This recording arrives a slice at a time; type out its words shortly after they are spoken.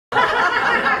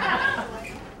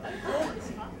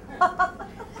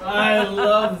I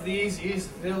love these East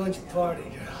Village party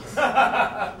girls.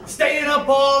 Staying up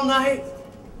all night,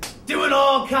 doing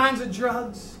all kinds of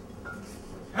drugs,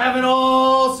 having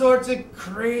all sorts of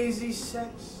crazy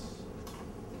sex,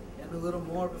 and a little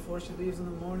more before she leaves in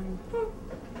the morning.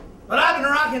 But I've been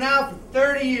rocking out for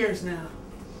 30 years now.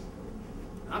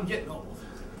 I'm getting old.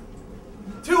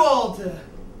 Too old to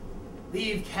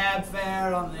leave cab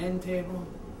fare on the end table,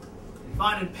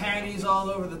 finding panties all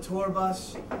over the tour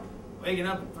bus, waking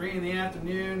up at 3 in the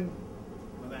afternoon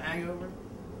with a hangover.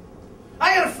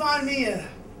 I gotta find me a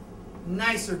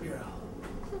nicer girl.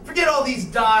 Forget all these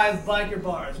dive biker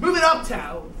bars. Move it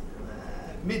uptown,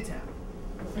 midtown,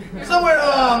 somewhere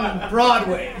along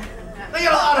Broadway. They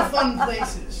got a lot of fun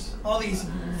places. All these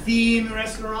theme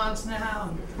restaurants now,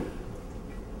 and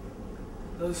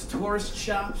those tourist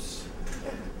shops.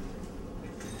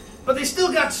 But they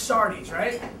still got Sardi's,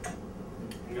 right?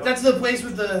 Yep. That's the place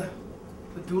with the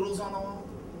doodles on the wall.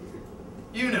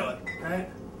 You know it, right?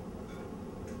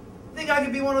 Think I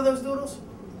could be one of those doodles?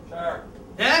 Sure.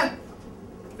 Yeah?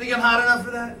 Think I'm hot enough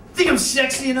for that? Think I'm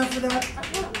sexy enough for that?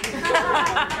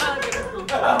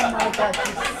 Oh my God, you're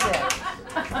sick.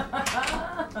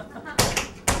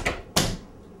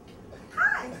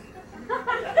 Hi.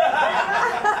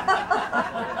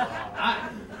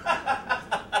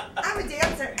 I'm a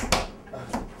dancer.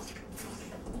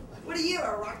 What are you,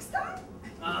 a rock star?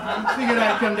 Figured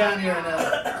I'd come down here and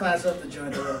class up the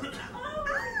joint a little.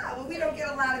 Ah, well, we don't get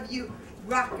a lot of you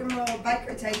rock and roll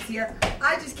biker types here.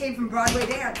 I just came from Broadway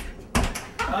Dance.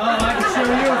 Oh, I can show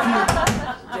you a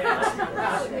few dances.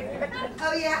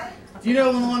 Oh, yeah? Do you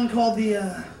know the one called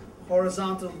the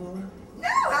horizontal hula? No,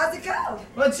 how's it go?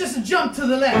 Well, it's just a jump to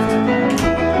the left, and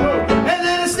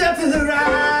then a step to the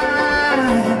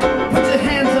right. Put your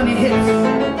hands on your hips.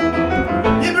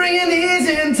 You bring your knees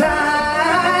in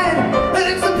tight, but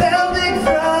it's the pelvic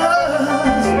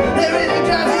thrust that really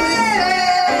drives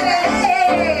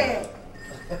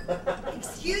me insane.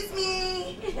 Excuse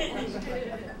me.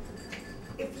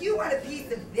 If you want a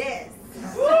piece of this,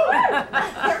 you're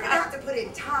gonna have to put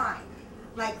in time.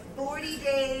 Like 40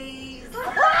 days of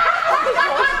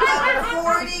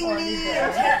courting me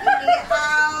and taking me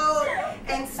out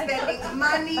and spending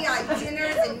money on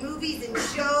dinners and movies and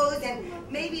shows and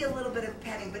maybe a little bit of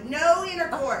petting, but no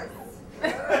intercourse. 40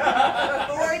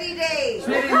 days.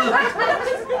 Sweetie, look.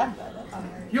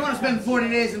 If you want to spend 40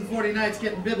 days and 40 nights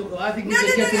getting biblical, I think we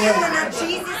should get together. No,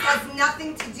 Jesus has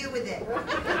nothing to do with it.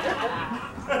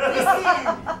 Listen,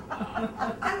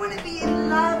 I want to be in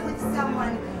love.